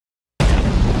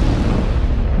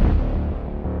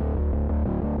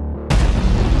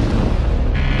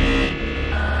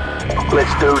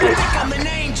Let's do this.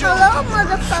 Hello,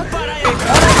 motherfucker.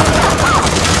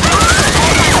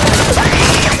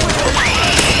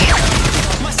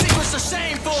 My secrets are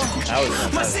shameful.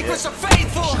 My secrets are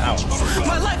faithful.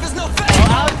 My life is no fake.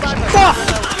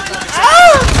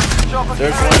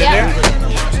 There's one in there.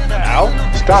 Ow.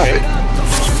 Stop it.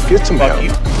 Get some help.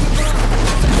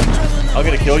 I'm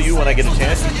gonna kill you when I get a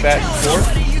chance, you fat whore.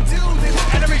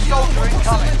 Enemy soldier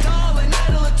incoming.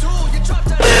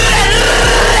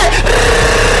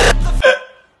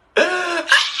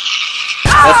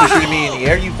 Also shooting me in the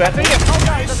air, you fat thing.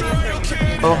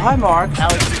 Oh, hi, Mark.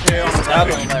 Alex is here on the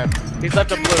left. He's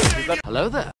left a blue. He's left. Hello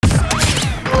there.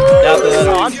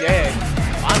 Oh, I'm dead.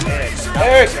 I'm dead.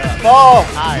 Eric, fall!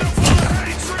 Hi.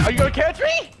 Are you gonna catch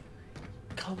me?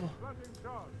 Come on.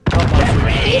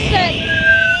 He said, are you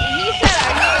gonna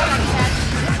catch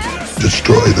me?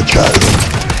 Destroy the child.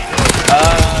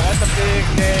 That's a big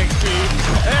tree.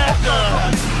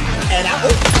 And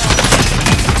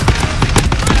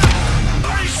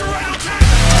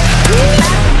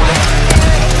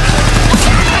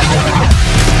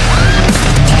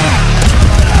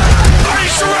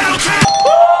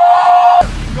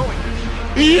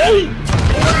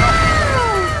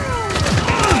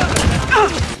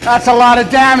That's a lot of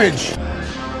damage.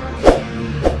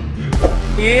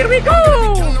 here we go.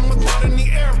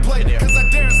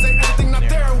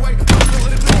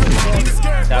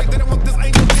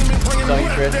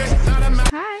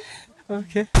 Hi.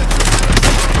 Okay.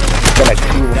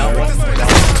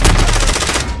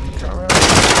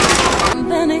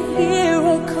 Then a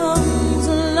hero comes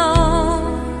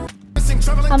along.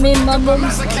 I'm in my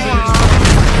mom's car.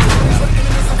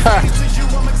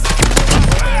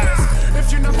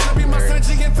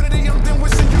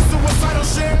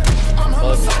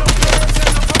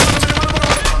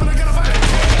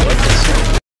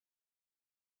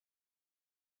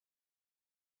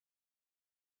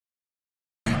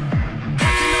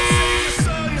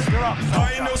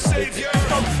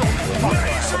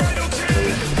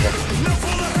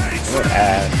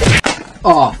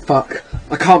 Oh, fuck.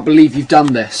 I can't believe you've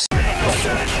done this.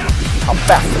 I'm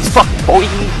back as fuck, boy.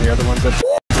 The other one's up.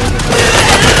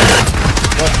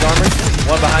 One armor,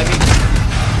 one behind me.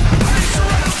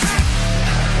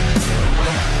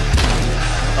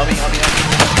 Help me.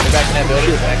 They're back in that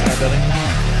building.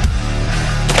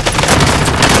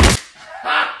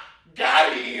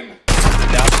 Got him.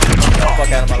 Down.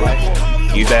 Fuck out of my life.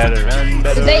 You better run,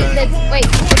 better Wait,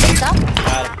 did they stop?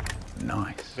 Got him.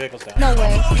 Nice. Vehicle's down. No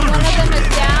way. One of them is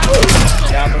down.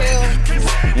 Down.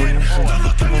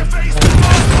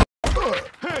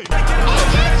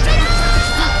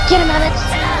 Get him, Alex.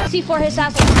 C4 his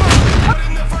ass.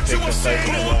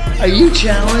 Are you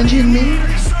challenging me?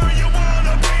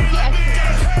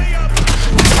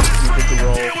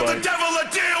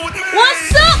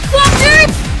 What's up, fucker?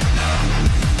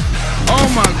 Oh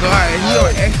my god,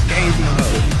 you're X Games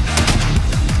mode.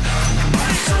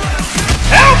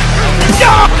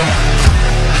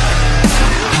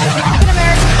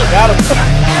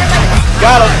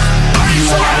 Got him.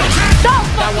 Don't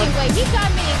fucking wait. He got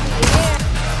me in the air.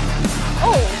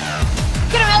 Oh.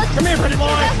 Get him, Alex. Come here, pretty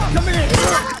boy. Come here.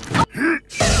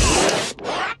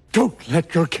 Don't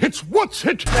let your kids watch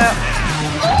it.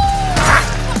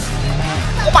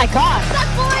 Oh my god. That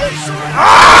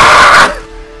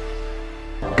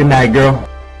boy. Good night, girl.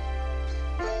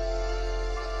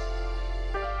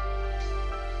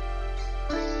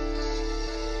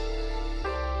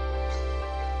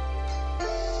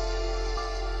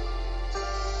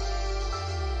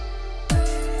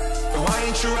 Why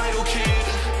ain't you idle, kid?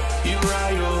 You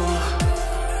idle.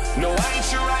 No, I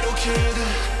ain't your idle,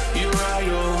 kid.